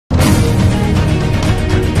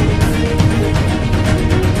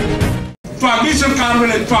ਤੁਹਾਡੀ ਸਰਕਾਰ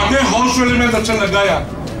ਵੇਲੇ ਤੁਹਾਡੇ ਹਾਊਸ ਵੇਲੇ मैं दसन लगा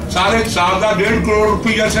सारे साल का 1.5 करोड़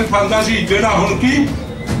रुपया सिर्फ आंदा सी जेड़ा हुण की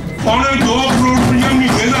 2.25 करोड़ रुपया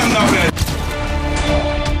महीने का आंदा पिया।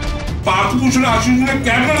 भारत भूषण आशू जी ने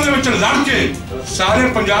कैबिनेट दे विच लड़ के सारे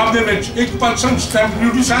पंजाब दे विच 1% स्टैंप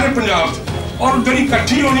ड्यूटी सारे पंजाब और जिहड़ी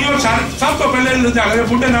इकट्ठी होनी है सब तो पहले लुधियाने दे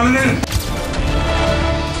बुढ़े नाले ने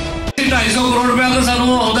 250 करोड़ रुपया अगर सानू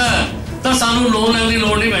आउंदा है तो सानू लोन लैण दी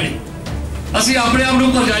लोड़ नहीं पैनी। असीं अपने आप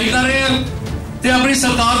नूं करजाई कर रहे हैं ते अपनी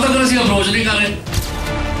सरकार तक असीं अप्रोच नहीं कर रहे।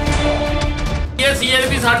 ये सीए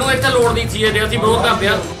भी सानू इत्थे लोड़ दी सीए दे असीं विरोध करदे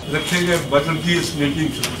हां। रखे गए बजट की इस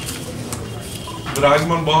मीटिंग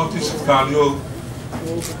विराजमान बहुत ही सत्कारयोग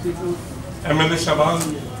MLA साहबान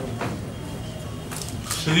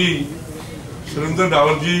श्री सुरेंद्र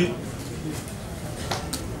डावर जी,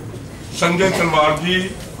 संजय तलवार जी,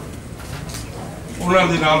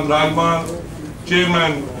 उन्होंने नाल विराजमान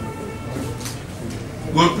चेयरमैन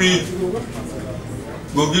गुरप्रीत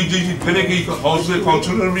गोगी जी फिर एक हाउस के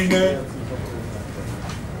काउंसलर भी ने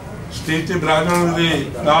स्टेज से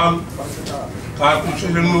विराजमान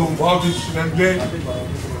कारपोरेशन बहुत ही सुनहरे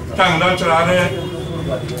ढंग नाल चला रहे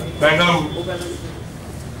मैडम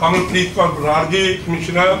कमलप्रीत कौर बराड़ जी,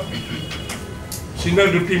 commissioner senior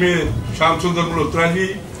deputy mayor Shyam सुंदर मल्होत्रा जी,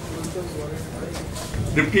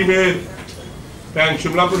 डिप्टी मेयर भैन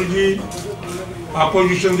शिमलापुरी जी,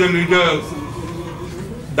 आपोजिशन के लीडर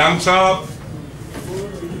डंग साहब,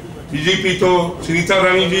 बीजेपी तो सुनीता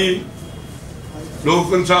राणी जी, लोक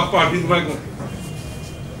इंसाफ पार्टी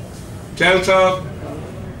चैल साहब,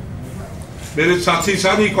 मेरे साथी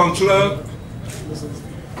सारी काउंसलर,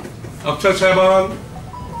 अफसर साहबान,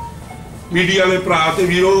 मीडिया के भरा ते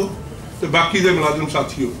वीरो ते बाकी दे मुलाजम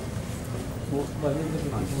साथियों,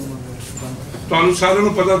 तुहानूं सारिआं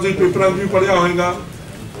नूं पता तुसीं पेपरां भी पढ़िया होएगा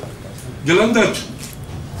जलंधर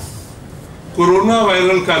कोरोना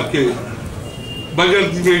वायरल करके बजट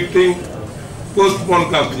की मीटिंग पोस्टपोन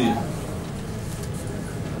कर दी।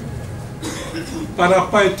 पर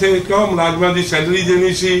आप इत्थे क्यों मुलाजमान की सैलरी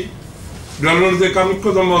देनी सी, गवर्नमेंट के काम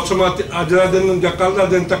एकदम मौसम अज का दिन या कल का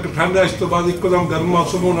दिन तक ठंड है, इस तो बाद एकदम गर्म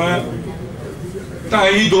मौसम होना है,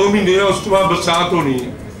 2.5-2 महीने उस तो बाद बरसात होनी है।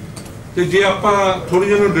 तो जे आप थोड़ी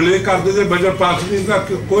जी डिले कर दे बजट पास नहीं कर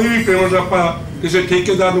कोई भी पेमेंट आप किसी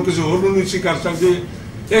ठेकेदार किसी होर नहीं सी कर सकते।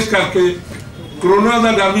 इस करके कोरोना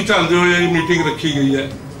का डर भी चलते हुए मीटिंग रखी गई है।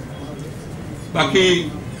 बाकी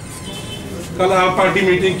कल आम पार्टी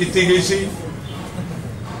मीटिंग की गई सी,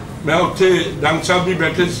 मैं उत्थे डंग साहब भी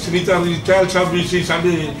बैठे, सुनीता जी चहल साहब भी सी,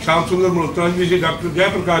 साडे श्याम सुंदर मल्होत्रा जी भी सी, डॉक्टर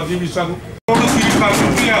जयप्रकाश जी भी सन।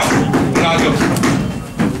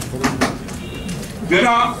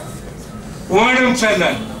 जेड़ा ओएनएम सैल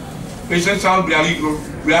है पिछले साल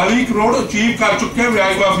 42 करोड़ अचीव कर चुके हैं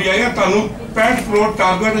व्याज माफी आई है। तुहानूं 65 करोड़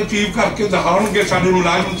टारगेट अचीव करके दिखाउणगे साडे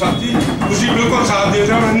मुलाजम साथी, तुसीं बिल्कुल साथ दे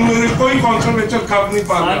रहे हो। मैनूं मेरे कोई कौंसल विच खप नहीं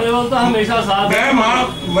पा रहा। साडे वल तां हमेशा साथ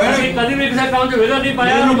मैं ਅਸੀਂ ਕਦੀ ਵੀ ਕਿਸੇ ਕੰਮ 'ਚ ਵਿਘਨ ਨਹੀਂ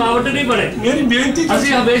ਪਾਇਆ, ਰੁਕਾਵਟ ਨਹੀਂ ਬਣੇ। मेरी बेनती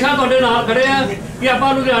ਅਸੀਂ ਹਮੇਸ਼ਾ ਤੁਹਾਡੇ ਨਾਲ ਖੜੇ ਆ ਕਿ ਆਪਾਂ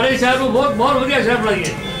ਲੁਧਿਆਣੇ ਸ਼ਹਿਰ ਨੂੰ ਬਹੁਤ ਵਧੀਆ ਸ਼ਹਿਰ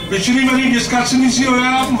ਬਣਾਈਏ। पिछली बारी डिस्कस नहीं सी होया,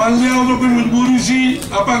 मान लिया उदों कोई मजबूरी सी।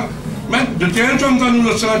 आपां मैं डिटेल च तुहानूं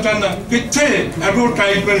दसना चाहना कित्थे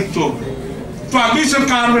एडवरटाइजमेंट तो तुहाडी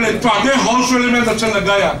सरकार वेले तुहाडे हाउस वेले मैं दसन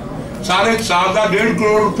लगा सारे साल का 1.5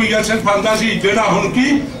 करोड़ रुपया सिर्फ आंदा सी जेड़ा हुण की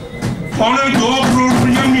 2.25 करोड़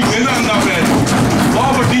रुपया महीने का आंदा पिया।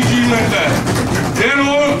 बहुत वड्डी अचीवमेंट है। फिर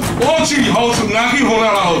वो सी हाउस ना कि होने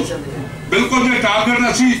वाला हाउस बिल्कुल जो टारगेट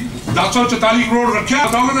असी 1044 करोड़ रखा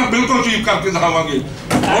तो बिल्कुल अचीव करके दिखावांगे।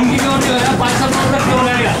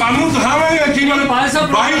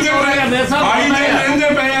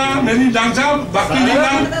 मेरी डंग साहब बाकी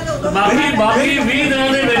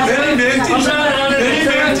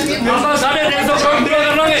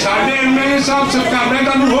साडे MLA साहब सरकार ने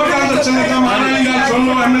तुहानूं होर गल दस्सण लगा, माण वाली गल सुण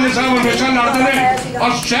लो। MLA साहब हमेशा लड़ते हैं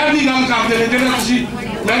और शहर की गल करते हैं। जिहड़ा तुसीं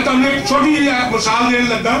मैं तुहानूं एक छोटी जी मिसाल देण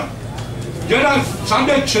लगा, जिहड़ा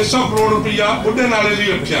 650 करोड़ रुपया बुढ़े नाले लई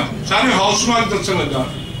रखिया सारे हाउस वाल दस्सण लगा।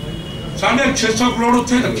 650 करोड़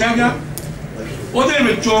उत्थे रखिया गया, ਉਹਦੇ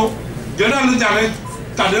ਵਿੱਚੋਂ ਜਿਹੜਾ ਲੁਧਿਆਣੇ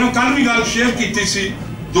ਤੁਹਾਡੇ ਨਾਲ ਕੱਲ ਵੀ ਗੱਲ ਸ਼ੇਅਰ ਕੀਤੀ ਸੀ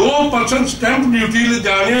 2% ਸਟੈਂਪ ਡਿਊਟੀ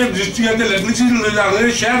ਲੁਧਿਆਣੇ ਰਜਿਸਟਰੀਆਂ ਤੇ ਲੱਗਣੀ ਸੀ। ਲੁਧਿਆਣੇ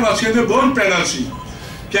ਦੇ ਸ਼ਹਿਰ ਵਾਸੀਆਂ ਤੇ ਬੋਝ ਪੈਣਾ ਸੀ।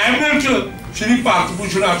 ਕੈਬਨਿਟ श्री भारत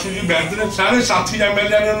भूषण आशू जी बैठते हैं, सारे साथी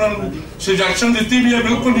MLA ने उन्होंने सुजैशन दी भी है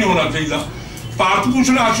बिल्कुल नहीं होना चाहिए। भारत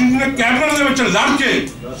भूषण आशू जी ने कैबिनेट के लड़ के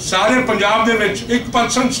सारे पंजाब के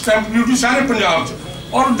 1% स्टैंप ड्यूटी सारे पंजाब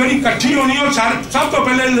और जी इकट्ठी होनी है सब तो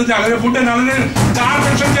पहले लुधियाने के बुढ़े नाले ने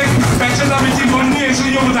 4% के पैसे का भी बोझ नहीं,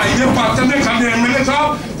 इसलिए बधाई दे पात्र ने सारे MLA साहब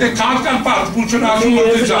ते खासकर भारत भूषण आशू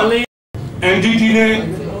मंत्री साहब। NGT ने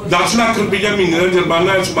 10 लाख रुपया महीने का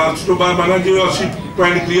जुर्माना इस मार्च तो बाद बना जो असी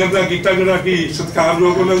पॉइंट क्लीयर का किया जोड़ा कि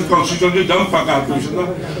सत्कारयोग उन्होंने कॉन्स्टिट्यूशन जंप आ कारपोरेशन का।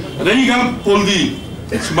 रही गल पुल की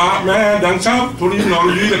मैं डंग साहब थोड़ी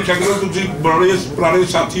नॉलेज भी रखा करो, तुम बड़े पुराने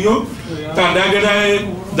साथी हो। ਤੁਹਾਡਾ ਜਿਹੜਾ ਇਹ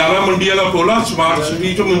ਦਾਣਾ ਮੰਡੀ ਵਾਲਾ ਪੁਲ ਆ ਸਮਾਰਟ ਸਿਟੀ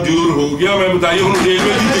ਚ ਮਨਜ਼ੂਰ ਹੋ ਗਿਆ। ਮੈਂ ਬਤਾਈ ਹੁਣ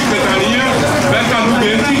ਰੇਲਵੇ ਦੀ ਦਿੱਕਤ ਆਣੀ ਹੈ। ਮੈਂ ਤੁਹਾਨੂੰ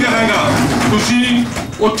ਬੇਨਤੀ ਕਰਾਂਗਾ ਤੁਸੀਂ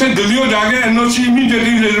ਉੱਥੇ ਦਿੱਲੀੋਂ ਜਾ ਕੇ NOC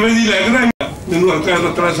ਇਮੀਡੀਏਟਲੀ ਰੇਲਵੇ ਦੀ ਲੈ ਕੇ ਨਾ। ਮੈਨੂੰ ਹਲਕਾ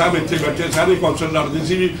ਰਤੜਾ ਸਾਹਿਬ ਇੱਥੇ ਬੈਠੇ ਸਾਰੇ ਕੌਂਸਲ ਲੜਦੇ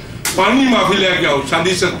ਸੀ ਵੀ ਪਾਣੀ ਮਾਫੀ ਲੈ ਕੇ ਆਓ।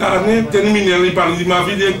 ਸਾਡੀ ਸਰਕਾਰ ਨੇ 3 ਮਹੀਨਿਆਂ ਲਈ ਪਾਣੀ ਦੀ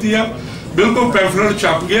ਮਾਫੀ ਦੇ ਦਿੱਤੀ ਆ। ਬਿਲਕੁਲ ਪੈਂਫਲੇਟ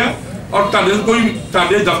ਛਪ ਗਿਆ ਔਰ ਤੁਹਾਡੇ ਕੋਈ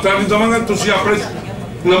ਤੁਹਾਡੇ ਦਫ਼ਤਰ ਨਹੀਂ ਦੇਵਾਂਗਾ। ਤੁਸੀਂ ਆਪਣੇ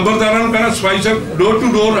ਨੰਬਰਦਾਰਾਂ ਨੂੰ ਕਹਿਣਾ ਸਫਾਈ ਸਰ ਡੋਰ ਟੂ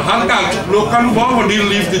ਡੋਰ ਹਰ ਘਰ ਲੋਕਾਂ ਨੂੰ ਬਹੁਤ ਵੱਡੀ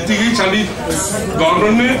ਰਿਲੀਫ ਦਿੱਤੀ ਗਈ ਸਾਡੀ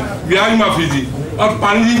ਗਵਰਨਮੈਂਟ ਨੇ ਵਿਆਜ ਮਾਫੀ ਦੀ ਔਰ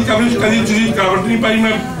ਪਾਣੀ ਦੀ ਕਵਰੇਜ ਕਦੀ ਤੁਸੀਂ ਰੁਕਾਵਟ ਨਹੀਂ ਪਾਈ।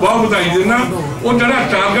 ਮੈਂ ਬਹੁਤ ਵਧਾਈ ਦਿੰਦਾ। ਉਹ ਜਿਹੜਾ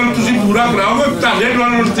ਟਾਰਗੇਟ ਤੁਸੀਂ ਪੂਰਾ ਕਰਾਓਗੇ ਤੁਹਾਡੇ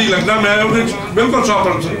ਡਿਵੈਲਪਮੈਂਟ ਤੇ ਲੱਗਦਾ। ਮੈਂ ਉਹਦੇ ਬਿਲਕੁਲ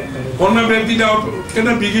 100%। ਹੁਣ ਮੈਂ ਬੇਨਤੀ ਦਾ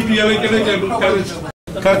ਕਹਿੰਦਾ BJP ਵਾਲੇ ਕਹਿੰਦੇ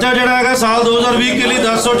खर्चा जोड़ा है साल 2020 के लिए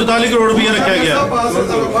 1044 करोड़ रुपया रखा गया। बहुत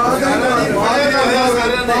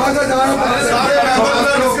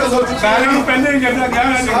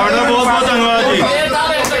बहुत धन्यवाद जी।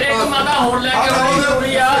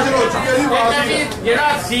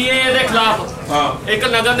 CAA ਦੇ ਖਿਲਾਫ ਇੱਕ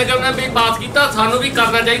ਨਗਰ ਨਿਗਮ ਨੇ ਵੀ ਪਾਸ ਕੀਤਾ, ਸਾਨੂੰ ਵੀ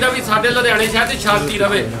ਕਰਨਾ ਚਾਹੀਦਾ ਵੀ ਸਾਡੇ ਲੁਧਿਆਣੇ ਸ਼ਹਿਰ 'ਚ ਸ਼ਾਂਤੀ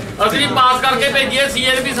ਰਵੇ। ਅਸੀਂ ਪਾਸ ਕਰਕੇ ਭੇਜੀਏ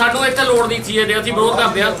CAA ਨੇ ਵੀ ਸਾਨੂੰ ਇੱਥੇ ਲੋੜ ਨਹੀਂ CAA ਦੇ, ਅਸੀਂ ਵਿਰੋਧ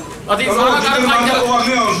ਕਰਦੇ ਹਾਂ। ਅਸੀਂ ਸਾਰਾ ਕੰਮ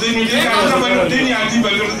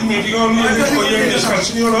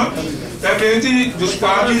बेनती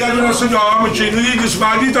जसपाल जी का जो सुझाव मशीनरी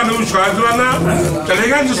जसपाल जी तुम विश्वास दवाना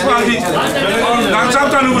चलेगा। जसपाल जी डॉक्टर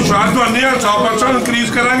साहब तुम विश्वास दवाने 100%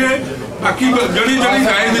 इंक्रीज करा। बाकी जड़ी जड़ी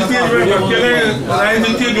राय दी है बाकी ने राय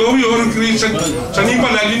दी है जो भी और इंक्रीज सनी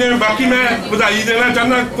भला जी ने। बाकी मैं बधाई देना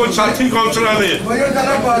चाहना कुछ साथी कौंसलर ने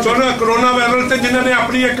चलो करोना वायरस से जिन्होंने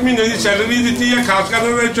अपनी 1 महीने की सैलरी दी है। खास कर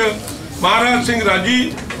महाराज सिंह राजी,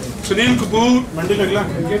 सुनील कपूर,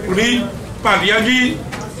 पुनीत भाटिया जी,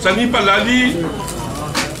 सनी भला जी,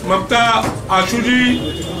 ममता आशू जी,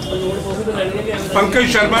 पंकज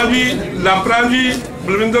शर्मा जी, लापरा जी,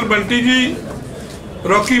 बलविंदर बंटी जी,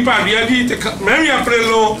 रॉकी भाटिया जी, मैं भी अपने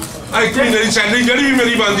लो 1 महीने की सैलरी जी भी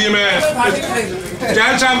मेरी बनती है। मैं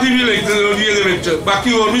जैल साहब की भी लिख जी। बाकी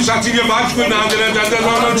होर भी साथी के बाद कोई नाम देना चाहता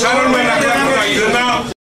सारे मैं लख लख बधाई देना।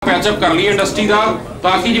 पैचअप कर ली इंडस्ट्री का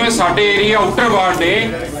ताकि जिवें साडे एरिया आउटर वार्ड ने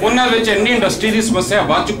उन्होंने इन्नी इंडस्ट्री की समस्या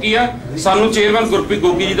बढ़ चुकी है। सानू चेयरमैन गुरप्रीत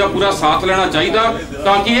गोगी जी का पूरा साथ लेना चाहिए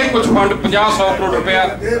ताकि ये कुछ फंड 50-100 करोड़ रुपया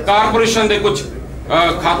कारपोरेशन के कुछ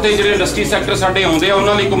खाते जो इंडस्ट्री सैक्टर साडे आउंदे आ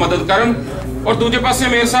उन्हां लई कोई मदद करन। और दूजे पासे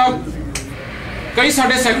मेयर साहब कई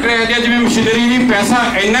साडे सैक्टर है जिवें मशीनरी की पैसा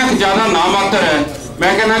इन्ना ज़्यादा ना मात्र है।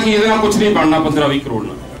 मैं कहना कि ये कुछ नहीं बनना 15-20 करोड़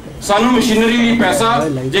ना। सानू मशीनरी लिए पैसा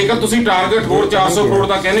जेकर तुसी टारगेट होर 400 करोड़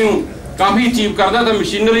का कहने हो काफ़ी अचीव करदा तो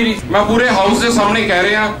मशीनरी मैं पूरे हाउस के सामने कह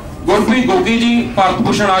रहा गुरप्रीत गोगी जी, भारत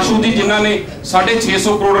भूषण आशू जी जिन्हों ने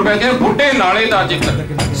 650 करोड़ रुपए के बुढ़े नाले का जेकर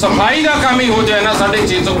सफाई का काम ही हो जाए ना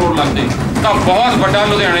 650 करोड़ लग जाए तो बहुत बड़ा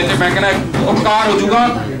लुधियाने से मैं कहना उपकार हो जाऊगा।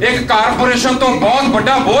 एक कारपोरेशन तो बहुत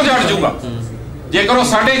बड़ा बोझ हट जाऊगा जेकर वो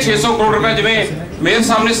 650 करोड़ रुपए जिवें मेयर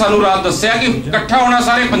साहब ने सानू रात दस्सिया कि इकट्ठा होना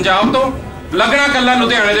सारे पंजाब तो लगना कला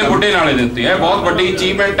लुधियाने के बुढ़े नाले के उत्ते है। बहुत बड़ी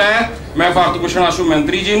अचीवमेंट है। मैं भारत भूषण आशू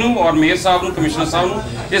मंत्री जी नूं और मेयर साहब नूं कमिश्नर साहब नूं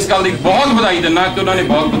इस गल की बहुत बधाई दिना कि उन्होंने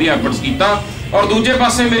बहुत वधिया एफर्ट्स किया। और दूजे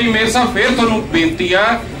पासे मेरी मेयर साहब फिर तुहानूं बेनती है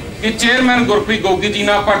कि चेयरमैन गुरप्रीत गोगी जी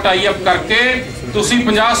नाल आपां टाई अप करके तुसीं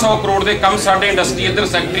 50-100 करोड़ के काम साडे इंडस्ट्री इधर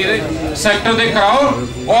सैक्टर दे कराओ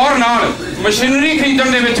और नाल मशीनरी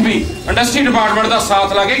खरीदण दे विच भी इंडस्ट्री डिपार्टमेंट का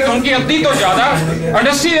साथ लगे क्योंकि अद्धी तो ज़्यादा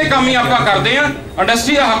इंडस्ट्री के काम ही आपां करते हैं।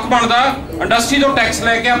 इंडस्ट्री का हक बनता इंडस्ट्री तो टैक्स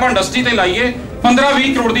लैके आपां इंडस्ट्री ते लाइए।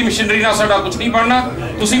 15-20 करोड़ की मशीनरी नाल साडा कुछ नहीं बनना।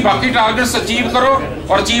 तुसीं बाकी टारगेट्स अचीव करो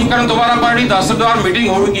और अचीव करन तो बाद आपां जिहड़ी 10 दिवस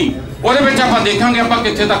मीटिंग होगी ਉਹਦੇ ਵਿੱਚ ਆਪਾਂ ਦੇਖਾਂਗੇ ਆਪਾਂ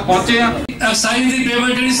ਕਿੱਥੇ ਤੱਕ ਪਹੁੰਚੇ ਆ। ਐਕਸਾਈਜ਼ ਦੀ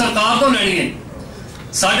ਪੇਮੈਂਟ ਜਿਹੜੀ ਸਰਕਾਰ ਤੋਂ ਲੈਣੀ ਹੈ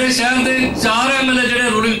ਸਾਡੇ ਸ਼ਹਿਰ ਦੇ 4 MLA ਜਿਹੜੇ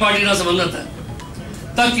ਰੂਲਿੰਗ ਪਾਰਟੀ ਨਾਲ ਸੰਬੰਧਿਤ ਹੈ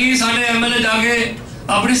ਤਾਂ ਕੀ ਸਾਡੇ MLA ਜਾ ਕੇ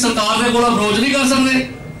ਆਪਣੀ ਸਰਕਾਰ ਦੇ ਕੋਲ ਅਪਰੋਚ ਨਹੀਂ ਕਰ ਸਕਦੇ?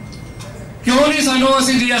 ਕਿਉਂ ਨਹੀਂ ਸਾਨੂੰ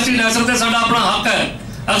ਅਸੀਂ GST ਲੈ ਸਕਦੇ? ਸਾਡਾ ਆਪਣਾ ਹੱਕ ਹੈ।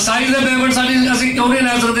 ਐਕਸਾਈਜ਼ ਦੇ ਪੇਮੈਂਟ ਸਾਡੀ ਅਸੀਂ ਕਿਉਂ ਨਹੀਂ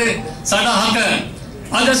ਲੈ ਸਕਦੇ? ਸਾਡਾ ਹੱਕ ਹੈ।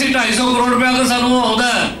 ਅੱਜ ਅਸੀਂ 250 ਕਰੋੜ ਰੁਪਏ ਅਗਰ ਸਾਨੂੰ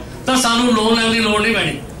ਆਉਂਦਾ ਤਾਂ ਸਾਨੂੰ ਲੋਨ ਲੈਣ ਦੀ ਲੋੜ ਨਹੀਂ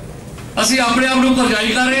ਪੈਣੀ। ਅਸੀਂ ਆਪਣੇ ਆਪ ਨੂੰ ਕਰਜ਼ਾਈ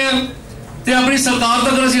ਕਰ ਰਹੇ ਹਾਂ ਤੇ ਆਪਣੀ ਸਰਕਾਰ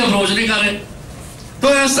ਤੱਕ ਅਸੀਂ ਅਪਰੋਚ ਨਹੀਂ ਕਰ ਰਹੇ।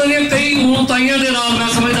 तो इस तरह कई मूलताइयों के नाल मैं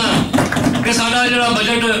समझदा कि साडा जिहड़ा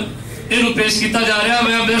बजट इहनूं पेश किया जा रहा।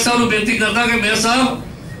 मैं मेयर साहब नूं बेनती करदा कि मेयर साहब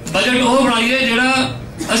बजट वो बनाइए जिहड़ा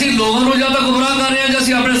असीं लोगों नूं जां तां गुमराह कर रहे हैं जां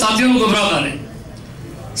असीं अपने साथियों नूं गुमराह कर रहे हैं।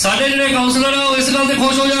 साडे जिहड़े काउंसलर आ इस गल ते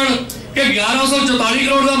खुश हो जाण कि 1144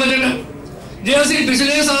 करोड़ का बजट है। जे असीं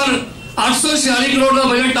पिछले साल 846 करोड़ का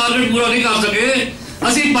बजट टारगेट पूरा नहीं कर सके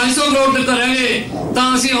असीं 500 करोड़ तक रहेंगे तो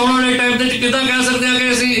असीं आने वाले टाइम ते किदां कह सकते हैं कि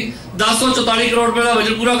असीं 1044 करोड़ रुपए का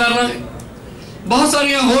बजट पूरा कर लांगे। बहुत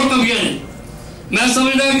सारिया होर कमियां ने। मैं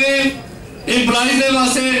समझदा कि एम्पलाइज के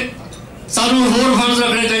वास्ते सानू होर फंड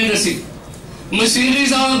रखने चाहिए सी।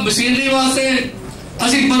 मशीनरी वास्ते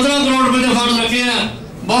असी 15 करोड़ रुपए के फंड रखे हैं,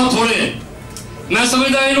 बहुत थोड़े हैं। मैं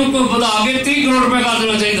समझदा इन्हू बढ़ा के 30 करोड़ रुपए कर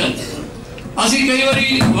देना चाहिए। असी कई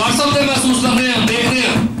बारी व्हाट्सएप से महसूस करते हैं, देखते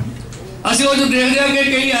हैं, असी वो जो देखते हैं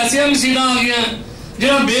कि कई ऐसिया मशीना आ गई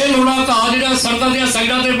जो बेलोड़ा घाह जो सड़कों दी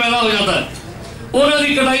साइडों पर पैदा हो जाता है,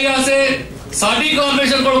 उन्होंने कटाई वास्ते साडी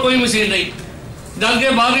कॉरपोरेशन को कोई मशीन नहीं, जबकि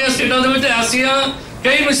बाहर स्टेटों के ऐसिया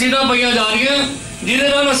कई मशीना पाई जा रही जिहदे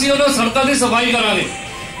असीं उन्होंने सड़कों की सफाई करांगे।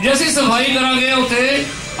 जे असीं सफाई करांगे उत्थे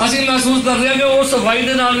असीं महसूस करते हैं कि उस सफाई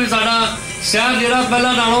के नाल भी साडा शहर जिहड़ा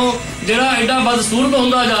पहला नालों जिहड़ा एडा बदसूरत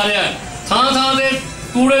होंदा जा रहा है। थां थां ते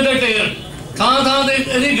कूड़े के ढेर, थां थां ते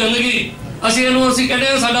इहदी गंदगी, असीं कहते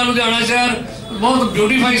हैं साडा लुधियाना शहर बहुत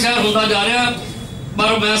ब्यूटीफाई शहर होंदा जा रहा।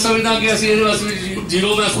 पर मैं समझदा कि असीं इहदे वास्ते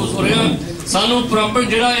जीरो महसूस हो रहे हैं। सानू प्रॉपर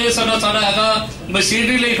जिहड़ा ये साडा हैगा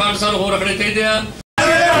मशीनरी लई फंड सानू होर रखने चाहिए आ।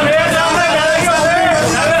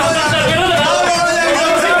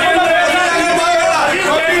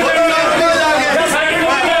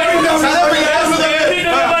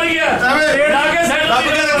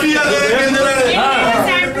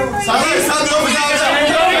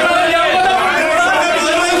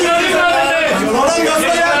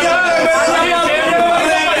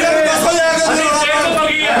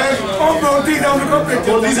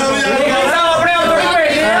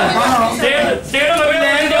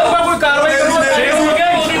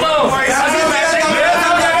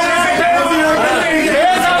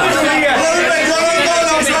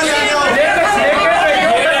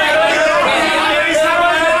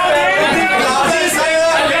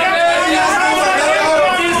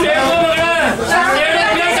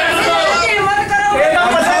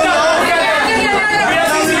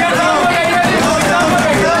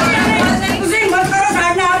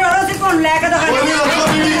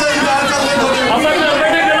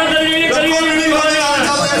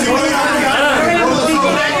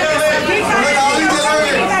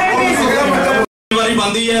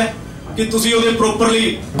 बनती है कि तुसी उहदे प्रॉपरली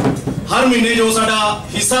हर महीने जो साडा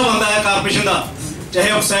हिस्सा बनता है कारपोरेशन का, चाहे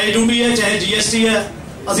एक्साइज ड्यूटी है चाहे GST है,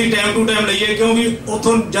 असी टाइम टू टाइम लईए, क्योंकि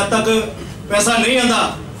उतों जब तक पैसा नहीं आता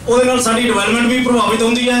उहदे नाल साडी डिवेलपमेंट भी प्रभावित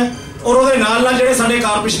होती है और उहदे नाल नाल जिहड़े साडे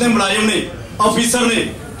कारपोरेशन के मुलाजम ने ऑफिसर ने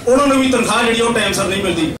उन्होंने भी तनख्वाह जिहड़ी टाइम सिर नहीं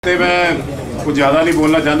मिलती। ते मैं कुछ ज़्यादा नहीं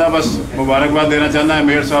बोलना चाहता, बस मुबारकबाद देना चाहता है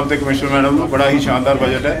मेयर साहब ते कमिश्नर मैडम को। बड़ा ही शानदार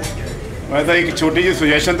बजट है। मैं तो एक छोटी जी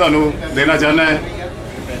सुजैशन तुहानू देना चाहना है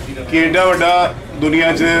कि एडा वड्डा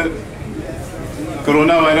दुनिया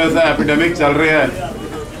कोरोना वायरस का एपिडेमिक चल रहा है।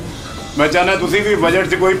 मैं चाहना तुसी भी बजट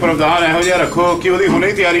से कोई प्रावधान इहो जिहा रखो कि उसकी हुणे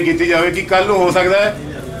ही तैयारी की जाए कि कल हो सकता है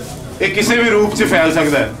ये किसी भी रूप से फैल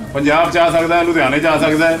सकता है, पंजाब आ सकता है, लुधियाने आ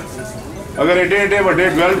सकता है। अगर एडे एडे वड्डे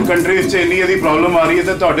डेवलप्ड कंट्रीज इन्नी यदि प्रॉब्लम आ रही है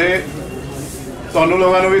तो तुहानू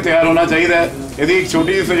लोगों को भी तैयार होना चाहिए। यदि एक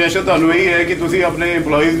छोटी जी सुजैशन तुहानू यही है कि तुसी अपने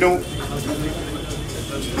एम्पलॉइज नू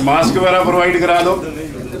मास्क वगैरह प्रोवाइड करा दो।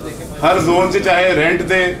 हर जोन से चाहे रेंट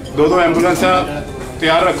दे 2-2 एंबूलेंसा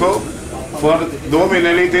तैयार रखो फॉर 2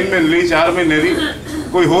 महीने लिए, 3 महीने लिए, 4 महीने लिए।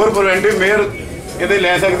 कोई होर प्रिवेंटिव मेयर ये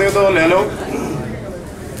ले सकते हो तो ले लो।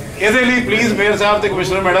 ये प्लीज़ मेयर साहब ते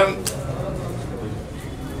कमिश्नर मैडम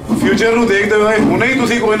फ्यूचर में देखते हुए हुणे ही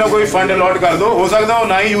तुसी कोई ना कोई फंड अलॉट कर दो। हो सकता वो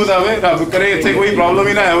ना ही यूज आवे, रब करे इतने कोई प्रॉब्लम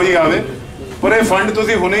ही ना हो जी आवे, पर यह फंड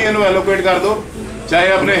तुसी हुणे ही इन्हू एलोकेट कर दो। चाहे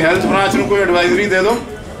अपने हेल्थ ब्रांच में कोई एडवाइजरी दे दो।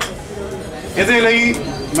 ये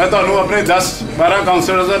मैं तुहानू अपने 10-12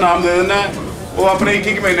 काउंसलर्स का नाम दे देना, वो अपने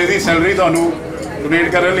 1-1 महीने की सैलरी तुहानू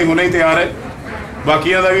डोनेट करने लिए हुणे ही तैयार है।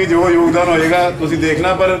 बाकियों का भी जो योगदान होएगा तुसी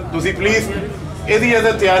देखना, पर तुसी प्लीज़ यदि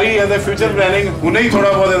तैयारी एज फ्यूचर प्लैनिंग हुणे ही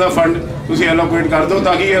थोड़ा बहुत यदा फंड तुसी एलोकेट कर दो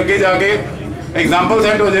ताकि अगे जाके एग्जाम्पल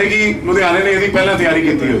सैट हो जाएगी लुधियाने ने यदि पहला तैयारी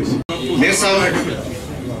की हुई। मेयर साहब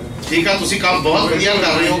ठीक है, तुसी काम बहुत वधिया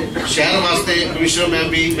कर रहे हो शहर वास्ते। कमिश्नर मैम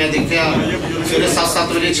भी मैं देखा सवेरे 7-7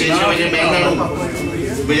 बजे 6-6 बजे मैं इन्होंने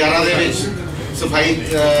बाजारों के सफाई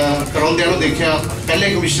कराउंदियां देखा। पहले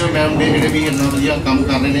कमिश्नर मैम ने जोड़े भी इन्ना वधिया काम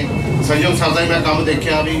कर रहे हैं। संयोग साहब का मैं काम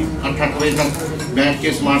देखा भी 8-8 बजे तक बैठ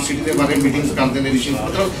के स्मार्ट सिटी के बारे मीटिंग्स करते हैं विषय,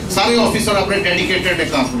 मतलब सारे ऑफिसर अपने डेडिकेटेड है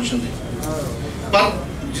कारपोरेशन के। पर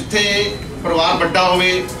जिथे परिवार बड़ा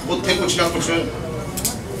होवे उत्थे कुछ ना कुछ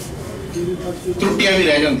त्रुटियां भी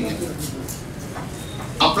रह जाती।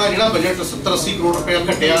 अपना जो बजट 70-80 करोड़ रुपया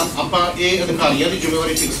घटिया, आप ये अधिकारियों की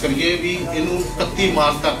जिम्मेवारी फिक्स करिए भी इनू 31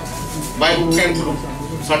 मार्च तक बाय हुक एंड क्रुक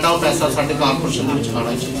साडा पैसा साडे कारपोरेशन दे विच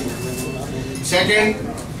आना चाहिए। सैकेंड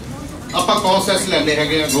आप कॉन्सेस लैने है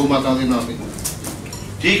गौ माता के नाम पर।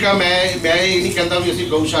 ठीक है, मैं ये नहीं कहता भी असीं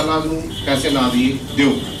गौशाला नूं पैसे ना दिए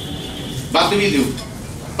दिओ, ਵੱਧ ਵੀ ਦਿਓ,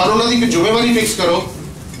 ਪਰ ਉਹਨਾਂ ਦੀ ਇੱਕ ਜ਼ਿੰਮੇਵਾਰੀ ਫਿਕਸ ਕਰੋ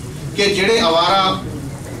ਕਿ ਜਿਹੜੇ ਅਵਾਰਾ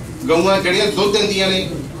ਗਊਆਂ ਜਿਹੜੀਆਂ ਦੁੱਧ ਦਿੰਦੀਆਂ ਨੇ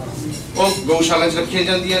ਉਹ ਗਊਸ਼ਾਲਾ 'ਚ ਰੱਖੀਆਂ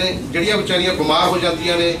ਜਾਂਦੀਆਂ ਨੇ, ਜਿਹੜੀਆਂ ਵਿਚਾਰੀਆਂ ਬਿਮਾਰ ਹੋ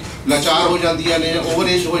ਜਾਂਦੀਆਂ ਨੇ, ਲਾਚਾਰ ਹੋ ਜਾਂਦੀਆਂ ਨੇ,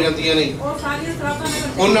 ਓਵਰਏਜ ਹੋ ਜਾਂਦੀਆਂ ਨੇ,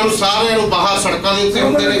 ਉਹਨਾਂ ਨੂੰ ਸਾਰਿਆਂ ਨੂੰ ਬਾਹਰ ਸੜਕਾਂ ਦੇ ਉੱਤੇ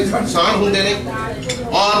ਹੁੰਦੇ ਨੇ, ਸਾਨ ਹੁੰਦੇ ਨੇ।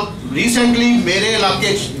 ਔਰ ਰੀਸੈਂਟਲੀ ਮੇਰੇ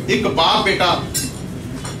ਇਲਾਕੇ 'ਚ ਇੱਕ ਬਾਪ ਬੇਟਾ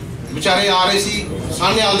ਵਿਚਾਰੇ ਆ ਰਹੇ ਸੀ,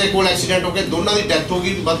 ਸਾਹਨੇਵਾਲ ਦੇ ਕੋਲ ਐਕਸੀਡੈਂਟ ਹੋ ਕੇ ਦੋਨਾਂ ਦੀ ਡੈਥ ਹੋ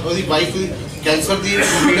ਗਈ। ਉਹਦੀ ਵਾਈਫ ਕੈਂਸਰ ਦੀ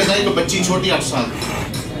ਪੀੜਤ ਹੈ, ਇੱਕ ਬੱਚੀ ਛੋਟੀ 8 ਸਾਲ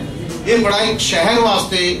ਦੀ। ਇਹ ਬੜਾ ਇੱਕ ਸ਼ਹਿਰ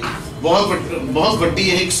ਵਾਸਤੇ ਬਹੁਤ ਵੱਡੀ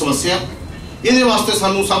ਇਹ ਇੱਕ ਸਮੱਸਿਆ। ਇਹਦੇ ਵਾਸਤੇ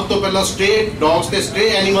ਸਾਨੂੰ ਸਭ ਤੋਂ ਪਹਿਲਾਂ ਸਟੇ ਡੌਗਸ ਤੇ ਸਟੇ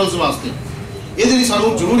ਐਨੀਮਲਸ ਵਾਸਤੇ ਇਹਦੇ ਲਈ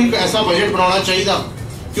ਸਾਨੂੰ ਜ਼ਰੂਰ ਇੱਕ ਐਸਾ ਬਜਟ ਬਣਾਉਣਾ ਚਾਹੀਦਾ,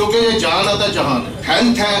 ਕਿਉਂਕਿ ਇਹ ਜਾਨ ਹੈ ਤਾਂ ਜਹਾਨ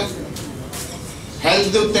ਹੈ। ਹੈਲਥ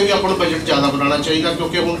ਦੇ ਉੱਤੇ ਵੀ ਆਪਣਾ ਬਜਟ ਜ਼ਿਆਦਾ ਬਣਾਉਣਾ ਚਾਹੀਦਾ,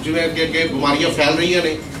 ਕਿਉਂਕਿ ਹੁਣ ਜਿਵੇਂ ਅੱਗੇ ਬਿਮਾਰੀਆਂ ਫੈਲ ਰਹੀਆਂ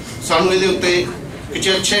ਨੇ, ਸਾਨੂੰ ਇਹਦੇ ਉੱਤੇ ਕੁਝ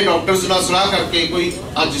ਅੱਛੇ ਡਾਕਟਰਸ ਨਾਲ ਸਲਾਹ ਕਰਕੇ ਕੋਈ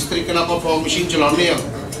ਅੱਜ ਜਿਸ ਤਰੀਕੇ ਨਾਲ ਆਪਾਂ ਫੌਗ ਮਸ਼ੀਨ ਚਲਾਉਂਦੇ ਆ,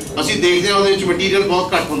 ਅਸੀਂ ਦੇਖਦੇ ਹਾਂ ਉਹਦੇ ਵਿੱਚ ਮਟੀਰੀਅਲ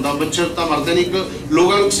ਬਹੁਤ ਘੱਟ ਹੁੰਦਾ, ਮੱਛਰ ਤਾਂ ਮਰਦੇ ਨਹੀਂ, ਇੱਕ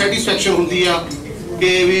ਲੋਕਾਂ ਨੂੰ ਸੈਟੀਸਫੈਕਸ਼ਨ ਹੁੰਦੀ ਆ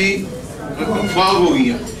ਕਿ ਵੀ ਫੌਗ ਹੋ ਗਈ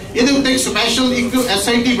ਆ। ਇਹਦੇ ਉੱਤੇ ਇੱਕ ਸਪੈਸ਼ਲ ਇੱਕ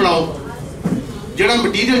SIT ਬਣਾਓ ਜਿਹੜਾ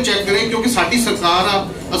ਮਟੀਰੀਅਲ ਚੈੱਕ ਕਰੇ, ਕਿਉਂਕਿ ਸਾਡੀ ਸਰਕਾਰ ਆ,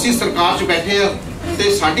 ਅਸੀਂ ਸਰਕਾਰ 'ਚ ਬੈਠੇ ਆ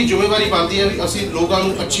ਤੇ ਸਾਡੀ ਜ਼ਿੰਮੇਵਾਰੀ ਬਣਦੀ ਹੈ ਵੀ ਅਸੀਂ ਲੋਕਾਂ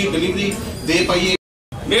ਨੂੰ ਅੱਛੀ ਡਿਲੀਵਰੀ ਦੇ ਪਾਈਏ।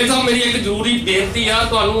 ਮੇਰੇ ਸਾਹਿਬ ਮੇਰੀ ਇੱਕ ਜ਼ਰੂਰੀ ਬੇਨਤੀ ਆ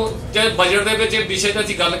ਤੁਹਾਨੂੰ, ਚਾਹੇ ਬਜਟ ਦੇ ਵਿੱਚ ਇਹ ਵਿਸ਼ੇ 'ਤੇ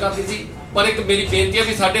ਅਸੀਂ ਗੱਲ ਕਰਦੀ ਸੀ, ਪਰ ਇੱਕ ਮੇਰੀ ਬੇਨਤੀ ਆ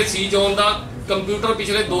ਵੀ ਸਾਡੇ ਸੀ ਜ਼ੋਨ ਦਾ ਕੰਪਿਊਟਰ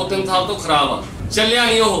ਪਿਛਲੇ 2-3 ਸਾਲ ਤੋਂ ਖਰਾਬ ਆ, ਚੱਲਿਆ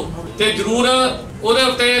ਨਹੀਂ ਉਹ, ਤੇ ਜ਼ਰੂਰ ਉਹਦੇ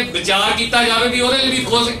ਉੱਤੇ ਵਿਚਾਰ ਕੀਤਾ ਜਾਵੇ ਵੀ ਉਹਦੇ ਲਈ ਵੀ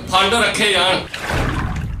ਕੁਝ ਫੰਡ ਰੱਖੇ ਜਾਣ।